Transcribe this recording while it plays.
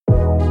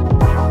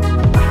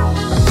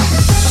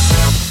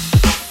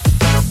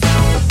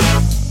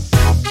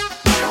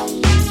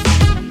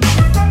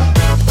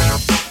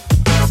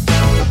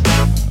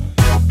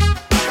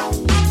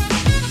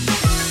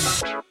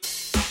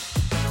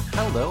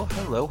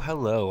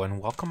Hello,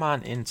 and welcome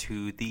on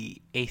into the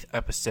 8th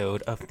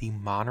episode of the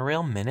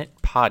Monorail Minute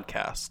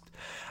Podcast.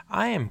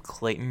 I am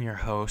Clayton, your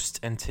host,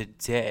 and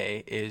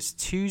today is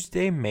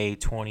Tuesday, May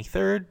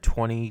 23rd,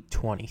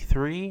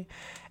 2023,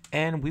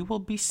 and we will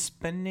be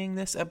spending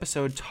this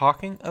episode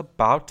talking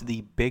about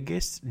the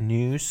biggest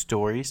news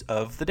stories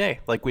of the day,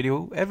 like we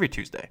do every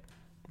Tuesday.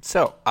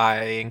 So,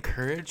 I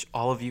encourage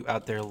all of you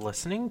out there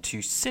listening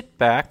to sit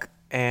back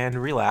and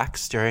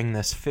relax during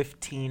this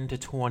 15 to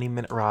 20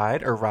 minute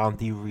ride around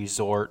the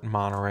resort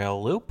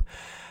monorail loop,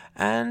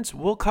 and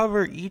we'll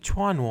cover each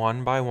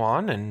one by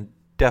one, and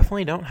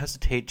definitely don't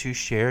hesitate to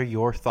share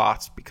your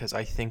thoughts because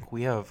I think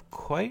we have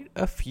quite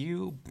a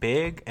few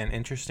big and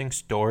interesting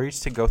stories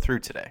to go through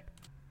today.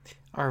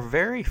 Our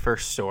very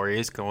first story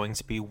is going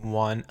to be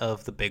one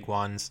of the big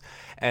ones,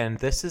 and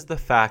this is the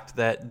fact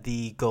that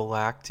the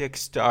Galactic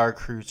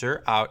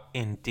Starcruiser out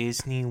in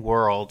Disney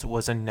World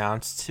was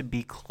announced to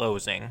be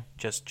closing.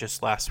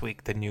 Just last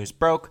week the news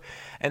broke,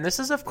 and this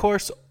is of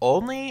course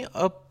only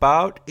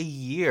about a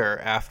year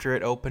after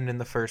it opened in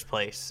the first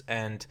place,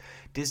 and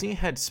Disney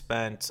had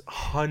spent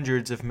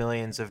hundreds of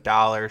millions of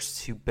dollars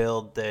to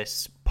build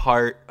this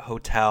part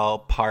hotel,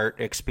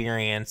 part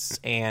experience,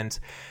 and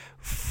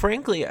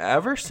frankly,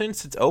 ever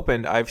since it's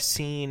opened, I've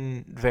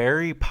seen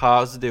very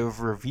positive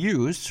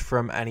reviews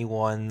from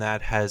anyone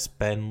that has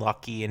been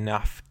lucky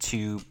enough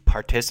to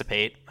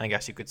participate, I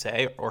guess you could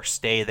say, or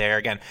stay there.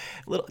 Again,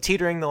 a little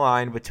teetering the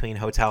line between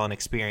hotel and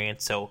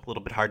experience, so a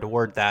little bit hard to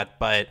word that.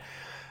 But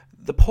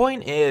the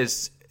point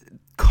is,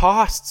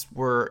 costs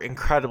were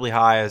incredibly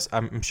high, as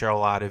I'm sure a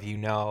lot of you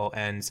know,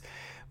 and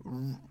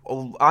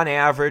on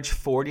average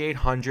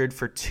 $4,800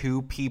 for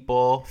two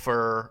people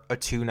for a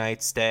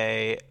 2-night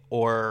stay,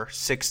 or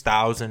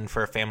 $6,000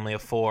 for a family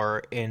of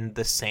four in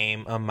the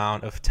same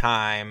amount of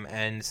time.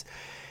 And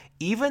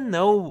even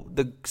though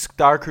the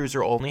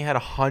Starcruiser only had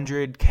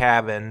 100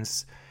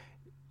 cabins,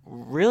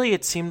 really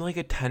it seemed like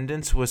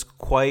attendance was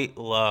quite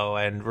low,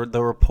 and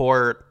the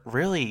report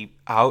really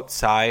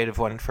outside of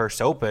when it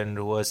first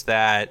opened was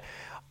that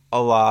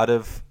a lot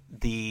of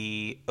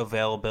the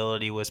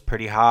availability was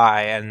pretty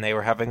high and they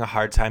were having a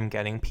hard time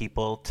getting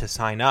people to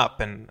sign up.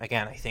 And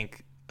again, I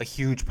think a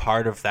huge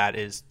part of that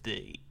is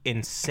the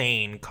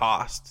insane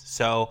cost.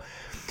 So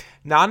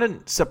not a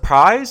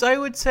surprise, I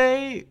would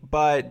say,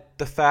 but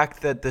the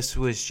fact that this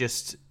was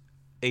just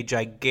a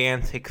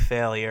gigantic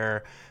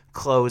failure,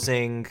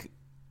 closing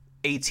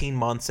 18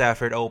 months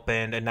after it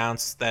opened,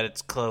 announced that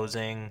it's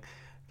closing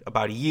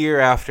about a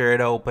year after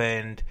it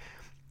opened,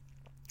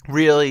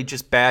 really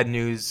just bad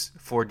news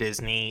for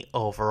Disney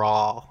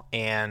overall.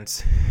 And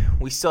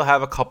we still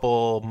have a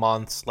couple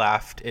months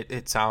left.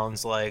 It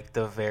sounds like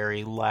the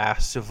very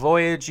last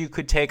voyage you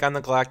could take on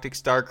the Galactic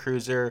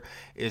Starcruiser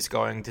is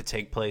going to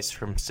take place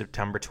from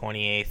September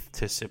 28th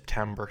to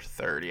September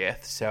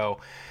 30th. So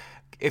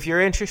if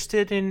you're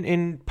interested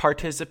in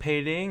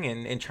participating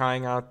and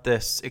trying out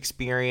this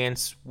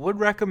experience, would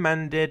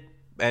recommend it.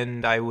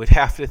 And I would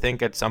have to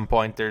think at some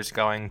point there's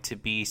going to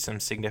be some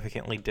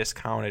significantly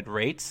discounted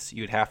rates,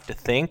 you'd have to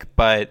think.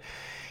 But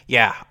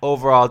yeah,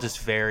 overall just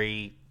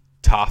very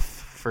tough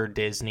for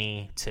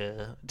Disney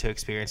to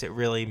experience. It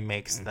really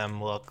makes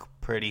them look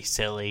pretty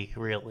silly,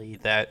 really,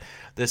 that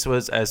this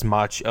was as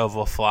much of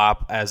a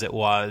flop as it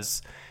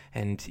was.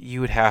 And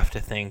you would have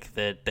to think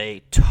that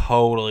they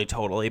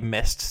totally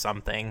missed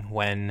something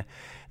when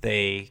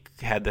they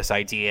had this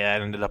idea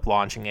and ended up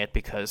launching it,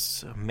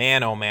 because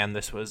man, oh man,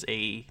 this was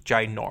a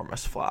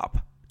ginormous flop.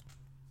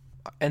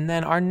 And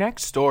then our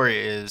next story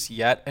is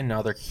yet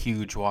another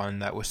huge one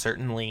that was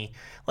certainly,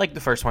 like the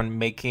first one,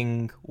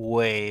 making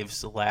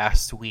waves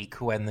last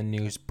week when the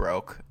news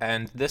broke.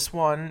 And this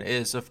one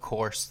is, of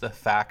course, the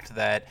fact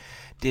that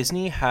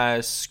Disney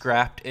has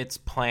scrapped its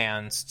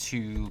plans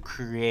to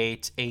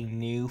create a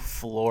new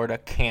Florida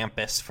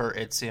campus for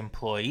its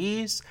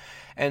employees.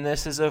 And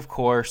this is, of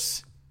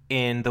course,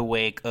 in the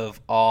wake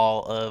of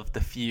all of the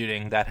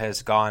feuding that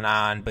has gone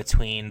on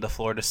between the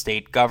Florida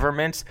state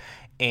government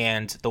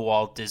and the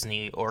Walt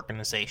Disney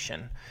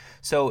Organization.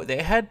 So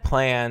they had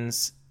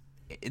plans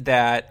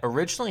that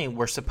originally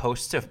were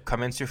supposed to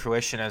come into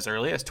fruition as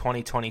early as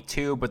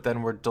 2022, but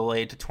then were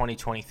delayed to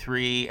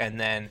 2023, and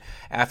then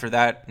after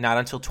that, not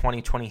until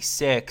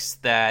 2026,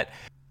 that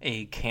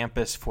a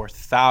campus for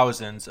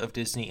thousands of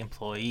Disney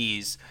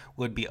employees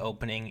would be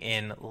opening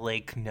in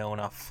Lake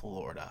Nona,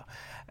 Florida.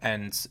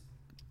 And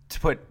to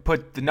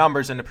put the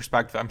numbers into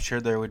perspective, I'm sure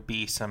there would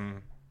be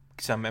some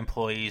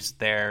employees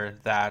there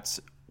that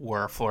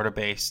were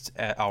Florida-based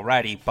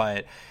already,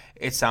 but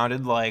it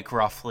sounded like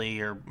roughly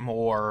or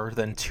more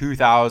than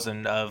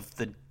 2,000 of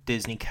the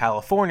Disney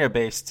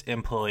California-based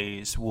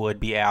employees would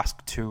be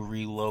asked to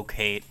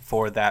relocate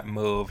for that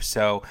move.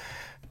 So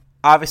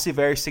obviously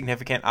very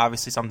significant,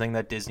 obviously something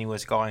that Disney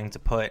was going to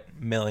put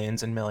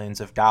millions and millions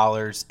of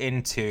dollars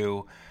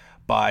into,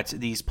 but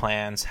these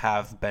plans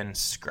have been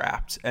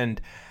scrapped.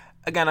 And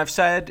again, I've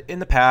said in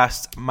the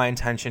past, my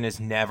intention is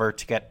never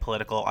to get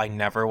political. I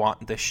never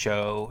want this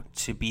show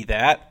to be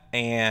that,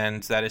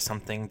 and that is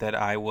something that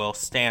I will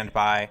stand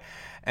by.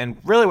 And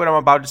really what I'm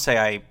about to say,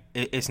 I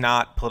is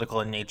not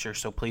political in nature,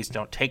 so please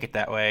don't take it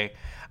that way.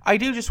 I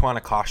do just want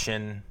to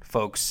caution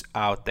folks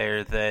out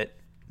there that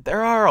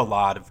there are a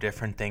lot of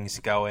different things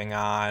going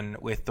on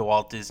with the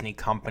Walt Disney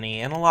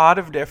Company and a lot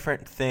of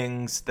different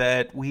things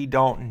that we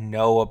don't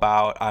know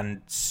about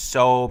on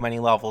so many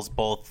levels,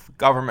 both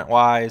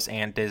government-wise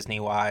and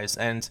Disney-wise.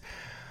 And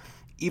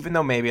even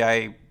though maybe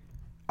I'll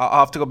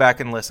have to go back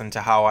and listen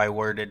to how I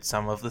worded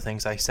some of the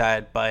things I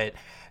said, but,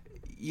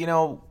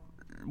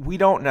 we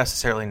don't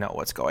necessarily know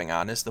what's going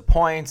on is the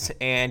point.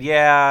 And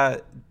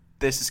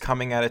this is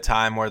coming at a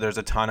time where there's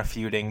a ton of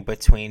feuding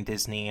between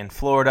Disney and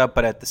Florida,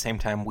 but at the same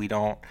time,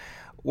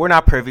 we're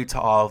not privy to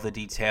all of the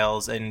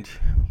details. And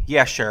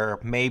sure,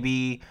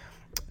 maybe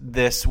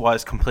this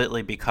was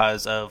completely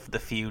because of the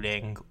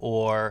feuding,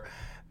 or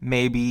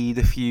maybe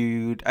the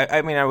feud.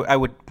 I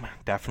would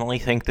definitely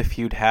think the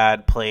feud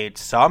had played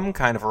some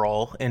kind of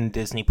role in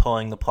Disney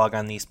pulling the plug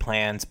on these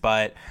plans,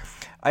 but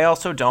I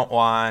also don't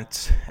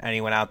want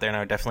anyone out there, and I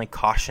would definitely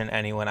caution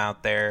anyone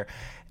out there,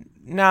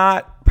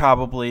 not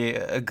probably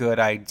a good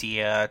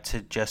idea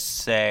to just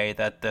say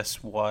that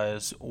this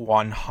was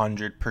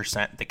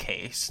 100% the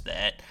case,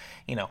 that,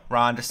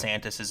 Ron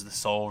DeSantis is the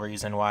sole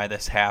reason why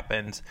this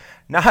happened.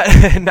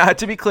 Not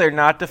to be clear,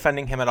 not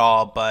defending him at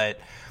all, but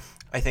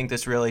I think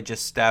this really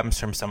just stems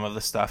from some of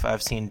the stuff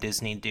I've seen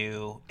Disney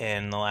do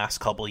in the last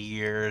couple of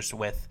years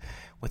with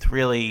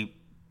really,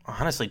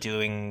 honestly,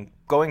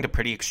 going to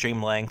pretty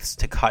extreme lengths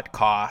to cut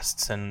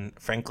costs. And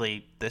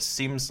frankly, this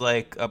seems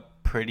like a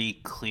pretty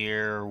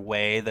clear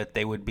way that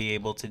they would be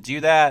able to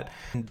do that.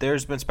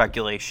 There's been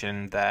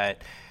speculation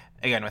that,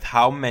 again, with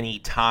how many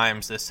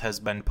times this has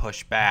been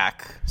pushed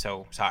back,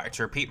 so sorry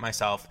to repeat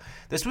myself,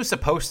 this was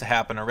supposed to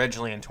happen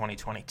originally in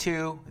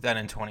 2022, then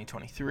in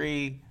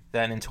 2023,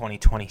 then in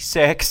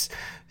 2026.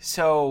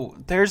 So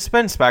there's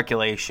been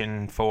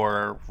speculation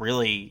for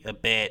really a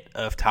bit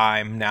of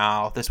time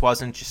now. This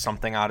wasn't just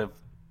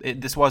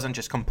this wasn't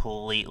just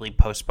completely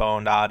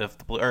postponed out of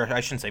the blue, or I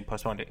shouldn't say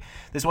postponed.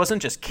 This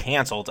wasn't just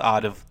canceled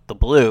out of the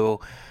blue.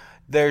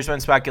 There's been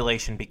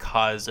speculation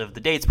because of the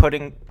dates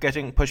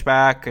getting pushed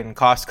back and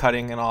cost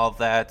cutting and all of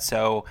that.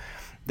 So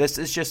this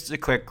is just a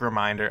quick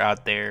reminder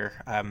out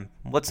there.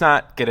 Let's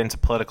not get into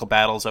political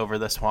battles over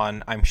this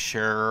one. I'm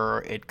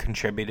sure it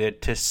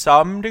contributed to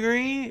some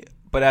degree,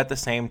 but at the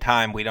same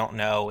time, we don't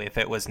know if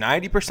it was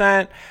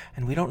 90%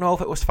 and we don't know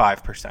if it was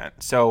 5%.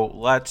 So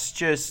let's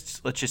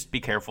just be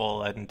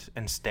careful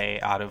and stay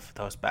out of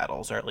those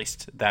battles, or at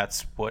least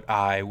that's what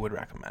I would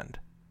recommend.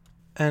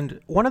 And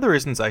one of the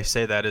reasons I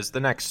say that is the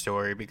next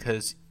story,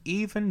 because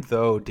even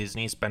though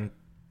Disney's been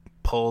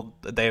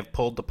they have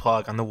pulled the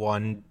plug on the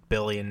 $1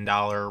 billion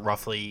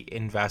roughly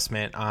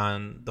investment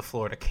on the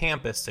Florida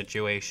campus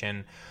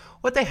situation,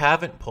 what they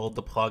haven't pulled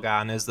the plug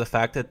on is the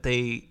fact that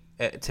they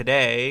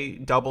today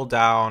double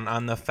down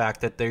on the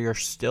fact that they are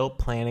still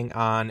planning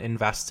on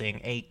investing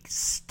a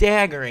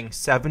staggering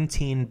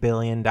 $17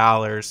 billion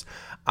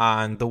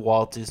on the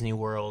Walt Disney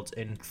World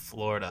in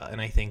Florida.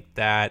 And I think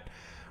that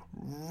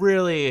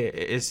really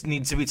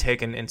needs to be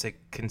taken into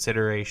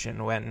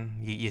consideration when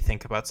you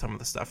think about some of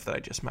the stuff that I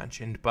just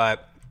mentioned.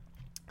 But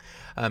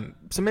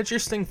some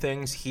interesting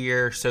things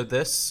here. So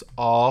this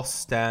all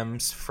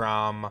stems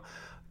from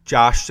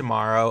Josh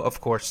D'Amaro, of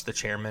course, the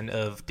chairman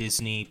of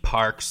Disney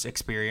Parks,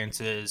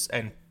 Experiences,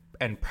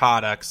 and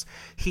Products.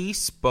 He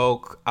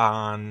spoke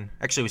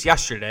actually it was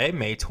yesterday,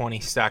 May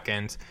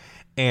 22nd,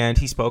 and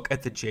he spoke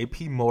at the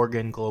J.P.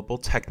 Morgan Global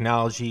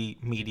Technology,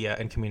 Media,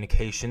 and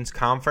Communications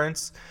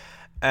Conference.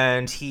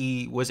 And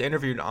he was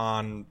interviewed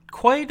on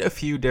quite a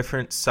few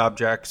different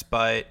subjects,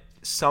 but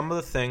some of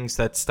the things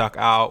that stuck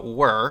out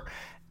were,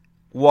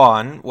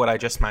 one, what I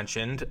just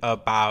mentioned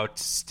about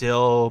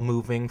still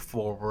moving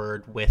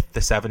forward with the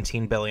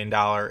 $17 billion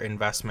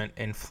investment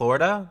in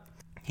Florida.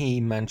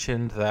 He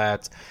mentioned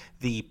that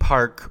the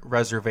park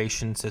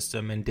reservation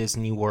system in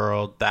Disney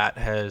World that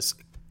has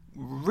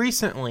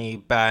recently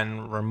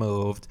been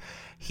removed,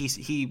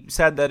 he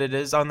said that it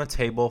is on the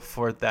table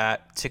for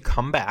that to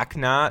come back,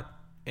 not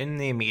in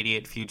the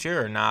immediate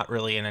future or not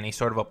really in any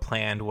sort of a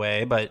planned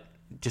way, but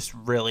just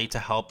really to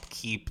help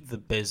keep the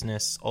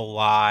business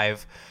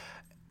alive,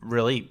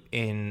 really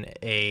in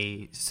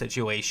a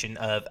situation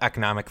of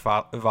economic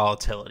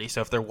volatility.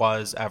 So if there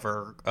was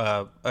ever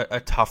a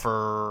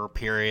tougher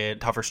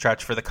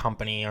stretch for the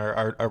company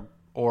or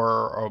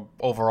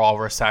overall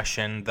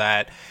recession,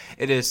 that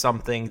it is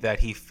something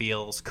that he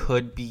feels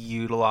could be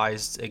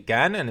utilized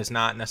again, and is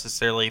not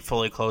necessarily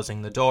fully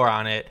closing the door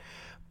on it,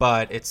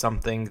 but it's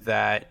something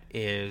that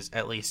is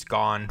at least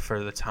gone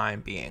for the time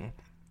being.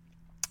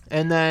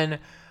 And then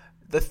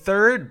the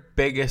third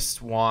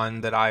biggest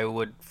one that I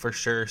would for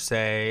sure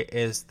say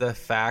is the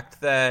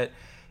fact that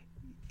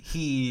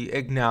he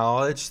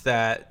acknowledged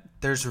that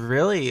there's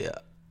really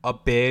a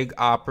big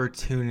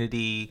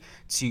opportunity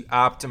to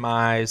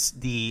optimize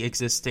the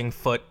existing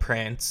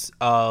footprints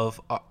of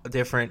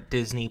different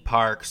Disney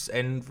parks.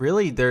 And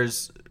really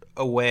there's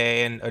a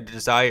way and a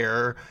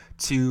desire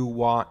to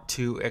want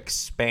to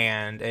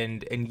expand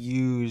and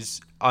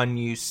use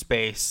unused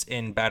space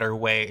in better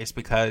ways,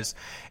 because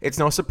it's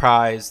no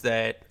surprise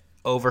that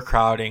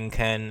overcrowding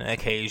can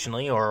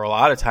occasionally or a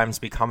lot of times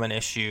become an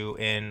issue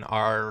in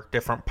our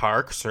different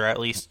parks, or at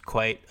least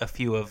quite a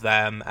few of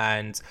them,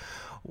 and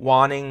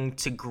wanting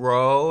to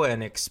grow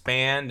and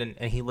expand.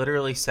 And he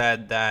literally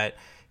said that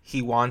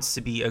he wants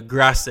to be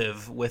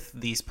aggressive with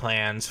these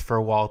plans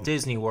for Walt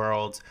Disney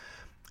World,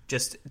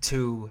 just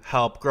to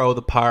help grow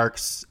the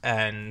parks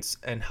and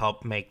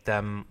help make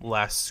them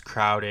less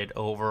crowded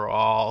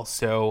overall.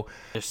 So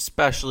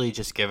especially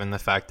just given the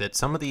fact that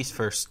some of these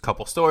first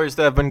couple stories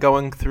that I've been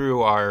going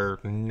through are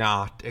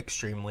not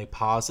extremely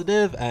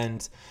positive.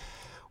 And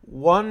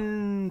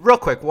one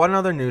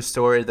other news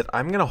story that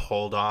I'm going to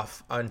hold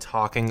off on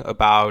talking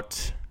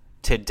about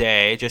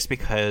today, just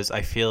because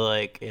I feel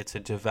like it's a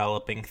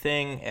developing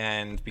thing,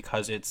 and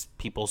because it's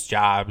people's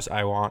jobs,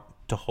 I want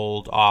to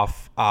hold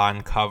off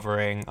on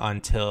covering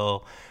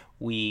until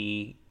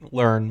we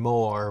learn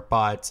more.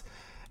 But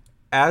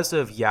as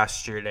of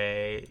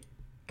yesterday,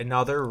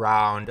 another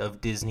round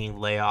of Disney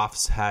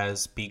layoffs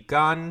has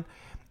begun,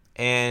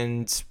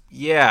 and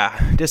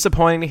yeah,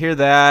 disappointing to hear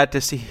that.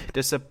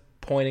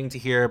 Disappointing to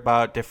hear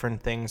about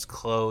different things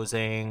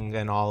closing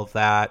and all of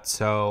that.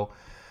 So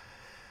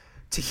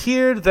to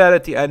hear that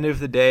at the end of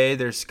the day,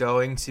 there's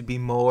going to be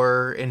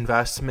more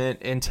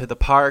investment into the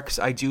parks,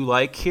 I do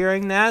like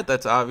hearing that.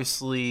 That's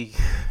obviously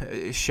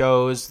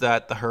shows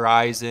that the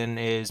horizon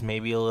is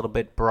maybe a little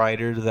bit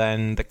brighter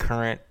than the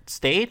current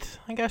state,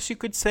 I guess you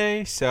could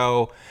say.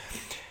 So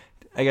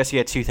I guess you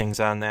get two things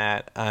on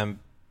that.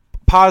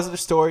 Positive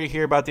story to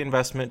hear about the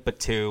investment, but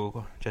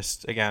two,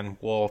 just again,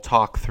 we'll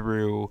talk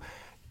through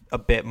a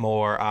bit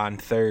more on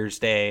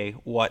Thursday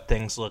what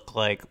things look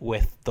like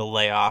with the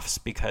layoffs,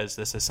 because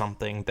this is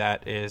something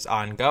that is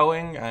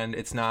ongoing and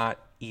it's not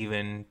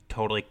even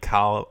totally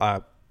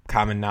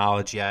common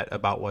knowledge yet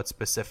about what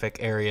specific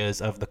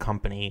areas of the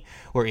company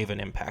were even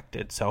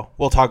impacted. So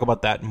we'll talk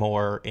about that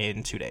more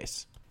in 2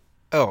 days.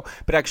 Oh,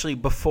 but actually,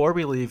 before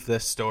we leave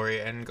this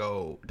story and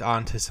go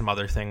on to some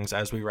other things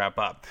as we wrap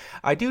up,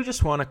 I do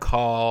just want to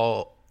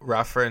call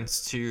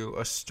reference to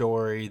a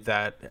story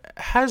that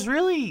has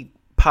really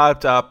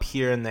popped up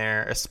here and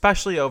there,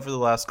 especially over the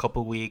last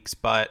couple weeks,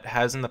 but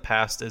has in the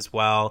past as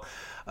well,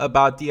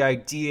 about the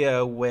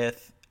idea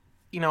with,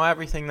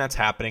 everything that's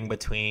happening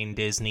between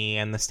Disney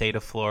and the state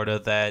of Florida,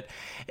 that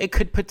it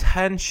could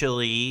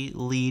potentially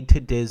lead to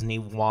Disney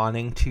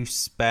wanting to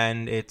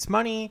spend its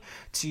money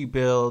to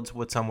build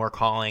what some were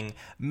calling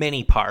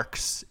mini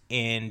parks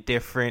in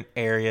different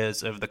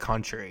areas of the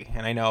country.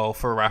 And I know,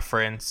 for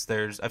reference,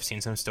 I've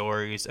seen some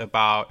stories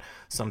about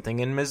something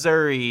in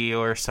Missouri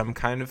or some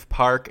kind of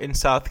park in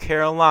South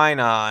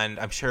Carolina, and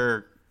I'm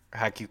sure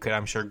you could,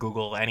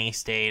 Google any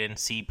state and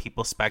see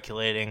people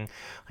speculating,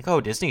 like, oh,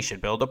 Disney should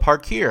build a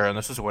park here, and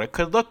this is what it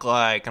could look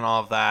like, and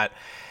all of that.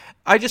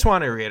 I just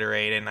want to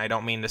reiterate, and I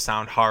don't mean to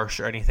sound harsh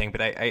or anything,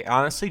 but I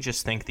honestly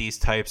just think these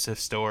types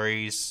of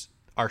stories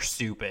are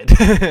stupid.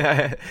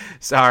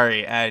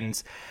 Sorry,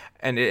 and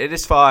it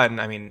is fun.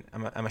 I mean,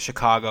 I'm a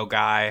Chicago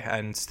guy,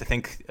 and to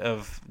think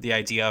of the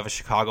idea of a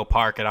Chicago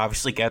park, it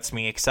obviously gets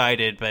me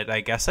excited, but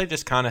I guess I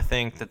just kind of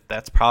think that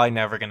that's probably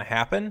never going to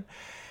happen.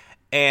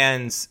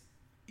 And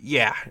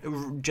yeah,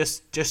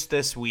 just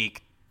this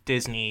week,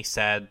 Disney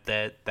said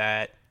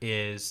that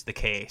is the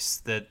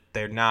case, that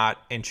they're not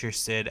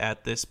interested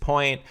at this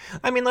point.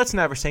 I mean, let's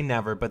never say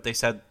never, but they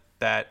said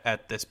that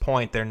at this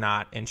point they're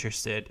not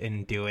interested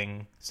in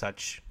doing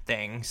such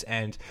things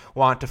and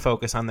want to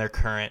focus on their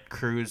current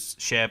cruise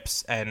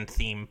ships and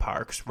theme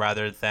parks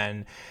rather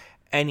than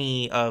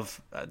any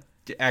of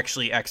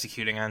actually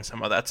executing on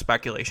some of that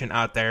speculation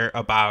out there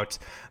about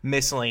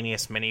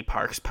miscellaneous mini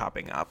parks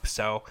popping up.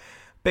 So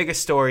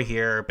biggest story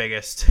here,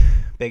 biggest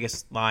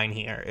line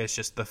here is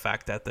just the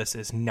fact that this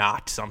is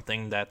not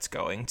something that's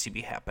going to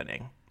be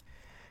happening.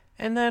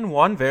 And then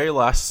one very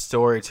last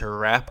story to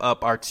wrap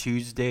up our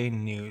Tuesday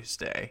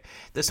Newsday.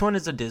 This one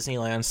is a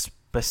Disneyland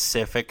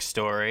specific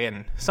story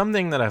and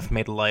something that I've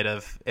made light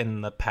of in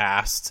the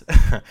past.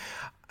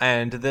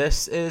 And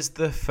this is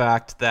the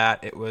fact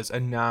that it was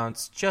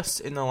announced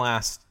just in the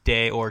last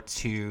day or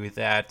two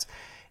that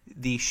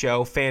the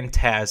show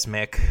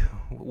Fantasmic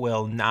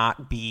will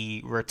not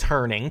be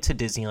returning to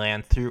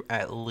Disneyland through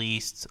at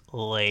least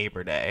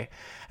Labor Day.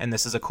 And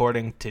this is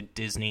according to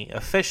Disney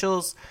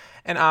officials,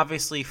 and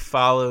obviously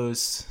follows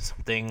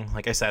something,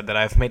 like I said, that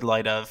I've made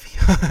light of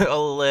a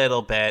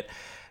little bit.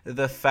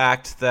 The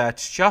fact that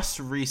just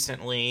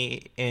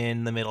recently,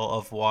 in the middle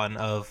of one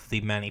of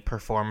the many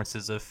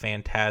performances of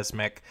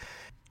Fantasmic,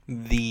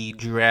 the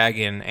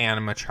dragon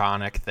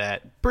animatronic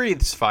that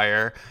breathes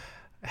fire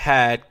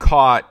had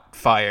caught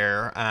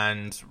fire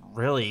and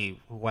really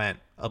went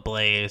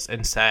ablaze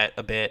and set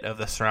a bit of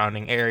the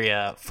surrounding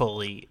area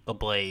fully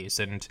ablaze.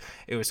 And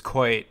it was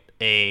quite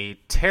a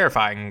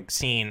terrifying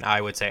scene,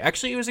 I would say.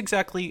 Actually, it was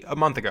exactly a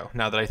month ago,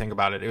 now that I think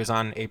about it. It was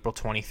on April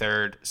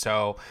 23rd,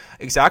 so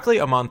exactly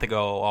a month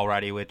ago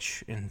already,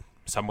 which in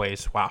some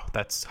ways, wow,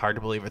 that's hard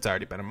to believe it's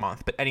already been a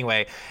month. But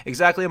anyway,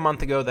 exactly a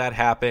month ago that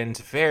happened.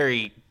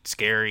 Very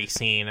scary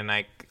scene, and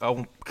I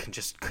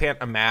just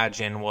can't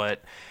imagine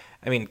what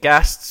I mean,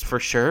 guests for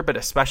sure, but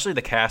especially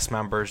the cast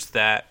members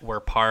that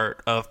were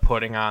part of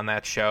putting on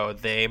that show.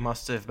 They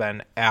must have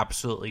been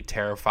absolutely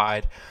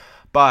terrified.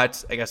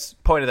 But I guess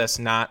point of this,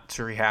 not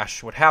to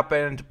rehash what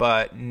happened,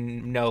 but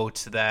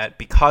note that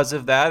because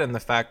of that and the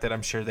fact that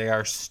I'm sure they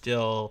are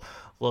still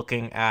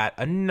looking at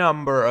a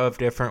number of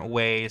different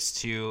ways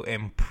to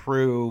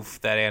improve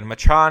that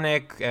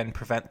animatronic and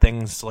prevent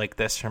things like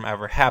this from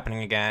ever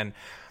happening again,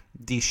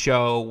 the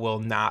show will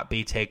not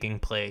be taking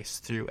place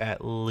through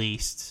at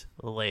least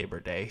Labor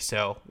Day.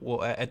 So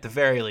at the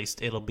very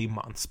least, it'll be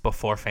months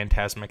before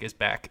Fantasmic is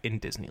back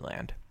in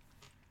Disneyland.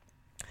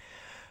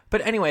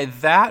 But anyway,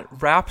 that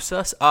wraps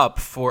us up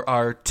for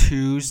our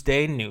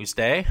Tuesday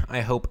Newsday.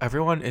 I hope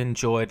everyone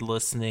enjoyed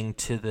listening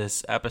to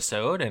this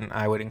episode, and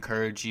I would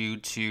encourage you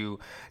to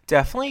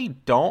definitely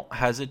don't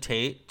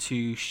hesitate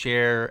to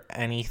share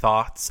any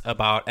thoughts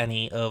about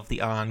any of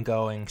the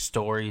ongoing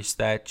stories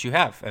that you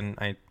have, and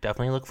I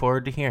definitely look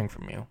forward to hearing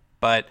from you.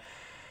 But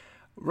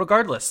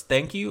regardless,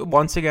 thank you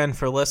once again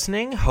for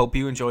listening. Hope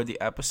you enjoyed the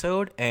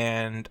episode,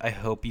 and I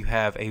hope you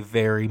have a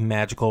very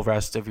magical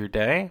rest of your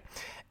day.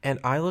 And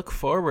I look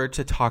forward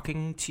to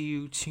talking to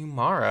you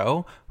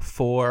tomorrow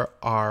for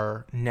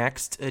our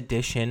next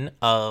edition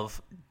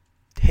of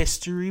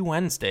History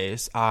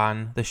Wednesdays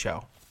on the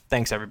show.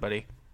 Thanks, everybody.